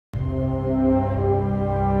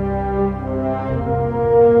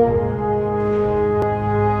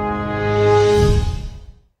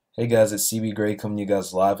Hey guys, it's CB Gray coming to you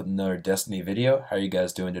guys live with another Destiny video. How are you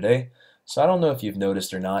guys doing today? So I don't know if you've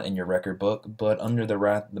noticed or not in your record book, but under the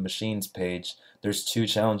Wrath of the Machines page, there's two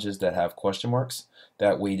challenges that have question marks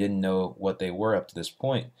that we didn't know what they were up to this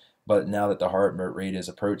point. But now that the heart rate is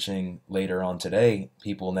approaching later on today,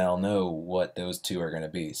 people now know what those two are going to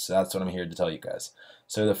be. So that's what I'm here to tell you guys.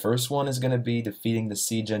 So the first one is going to be defeating the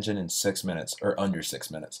siege engine in 6 minutes or under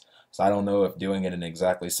 6 minutes. So I don't know if doing it in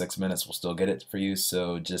exactly 6 minutes will still get it for you,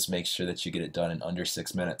 so just make sure that you get it done in under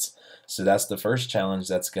 6 minutes. So that's the first challenge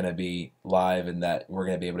that's going to be live and that we're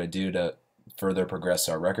going to be able to do to further progress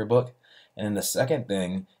our record book. And then the second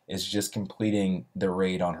thing is just completing the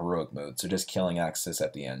raid on heroic mode, so just killing Axis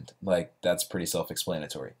at the end. Like, that's pretty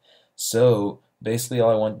self-explanatory. So basically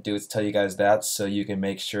all I want to do is tell you guys that so you can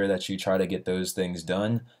make sure that you try to get those things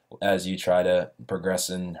done as you try to progress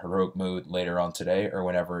in heroic mode later on today or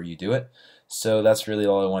whenever you do it. So that's really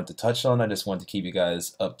all I wanted to touch on. I just wanted to keep you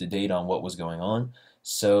guys up to date on what was going on.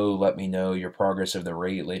 So let me know your progress of the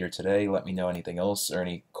raid later today. Let me know anything else or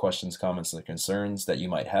any questions, comments, or concerns that you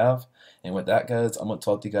might have. And with that, guys, I'm going to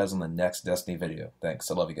talk to you guys on the next Destiny video. Thanks.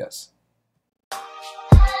 I love you guys.